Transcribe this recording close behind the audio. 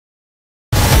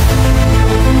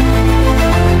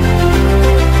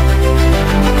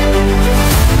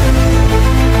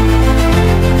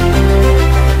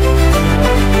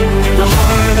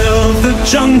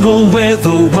jungle where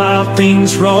the wild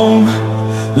things roam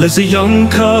lives a young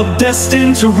cub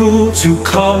destined to rule, to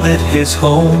call it his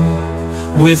home.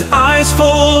 With eyes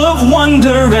full of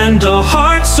wonder and a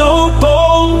heart so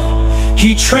bold,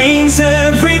 he trains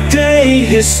every day,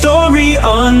 his story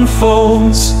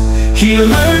unfolds. He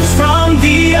learns from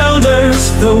the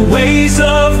elders the ways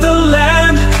of the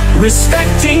land,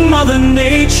 respecting Mother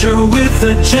Nature with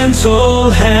a gentle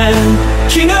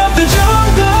hand. King of the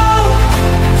jungle,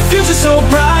 future so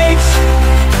bright,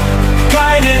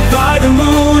 guided by the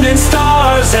moon and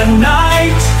stars at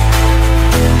night.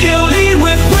 He'll lead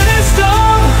with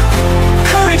wisdom,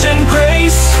 courage and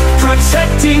grace,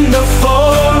 protecting the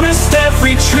forest,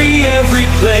 every tree, every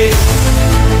place.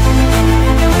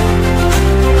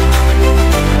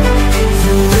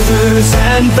 Rivers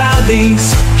and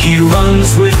valleys, he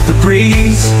runs with the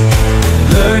breeze,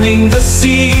 learning the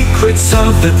secrets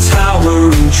of the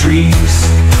towering trees.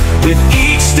 With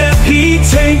each step he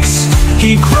takes,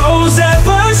 he grows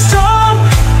ever strong,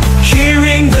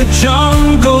 hearing the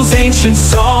jungle's ancient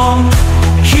song.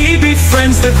 He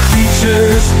befriends the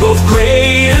creatures, both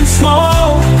great and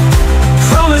small,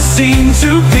 promising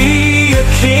to be a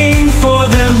king for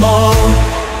them all.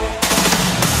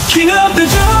 King of the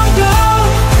jungle,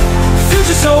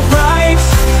 future so bright,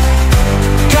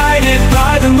 guided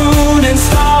by the moon and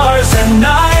stars at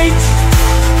night.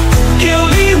 He'll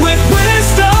lead with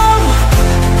wisdom,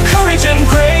 courage and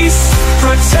grace,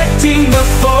 protecting the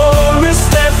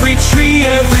forest, every tree,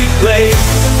 every place.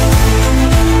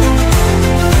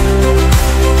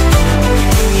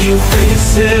 He'll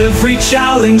face every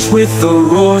challenge with a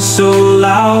roar so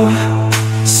loud,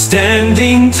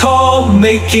 standing tall,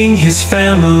 making his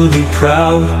family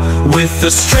proud. With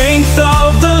the strength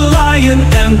of the lion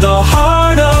and the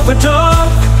heart of a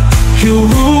dove, he'll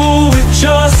rule with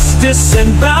justice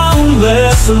and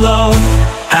boundless love.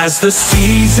 As the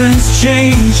seasons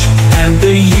change and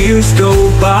the years go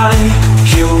by,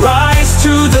 he'll rise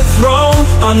to the throne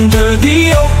under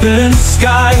the open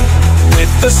sky.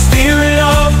 With the spirit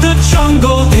of the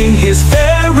jungle in his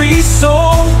very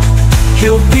soul,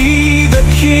 he'll be the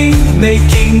king,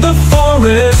 making the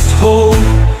forest whole.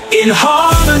 In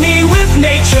harmony with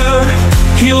nature,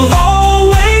 he'll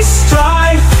always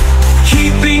strive,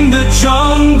 keeping the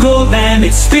jungle and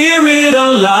its spirit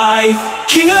alive.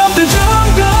 King of the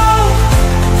jungle,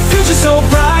 future so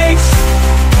bright,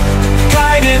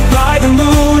 guided by the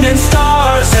moon and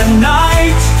stars at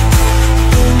night.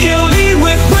 He'll lead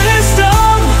with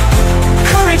wisdom,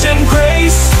 courage and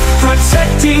grace,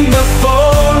 protecting the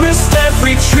forest,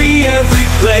 every tree, every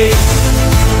place.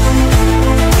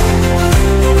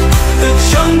 The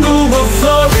jungle will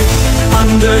flourish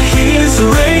under his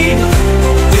reign,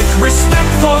 with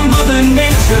respect for Mother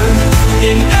Nature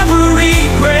in every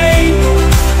grain.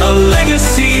 A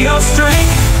legacy of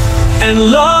strength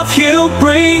and love he'll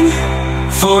bring,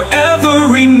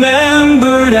 forever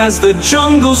remembered as the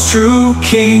jungle's true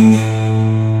king.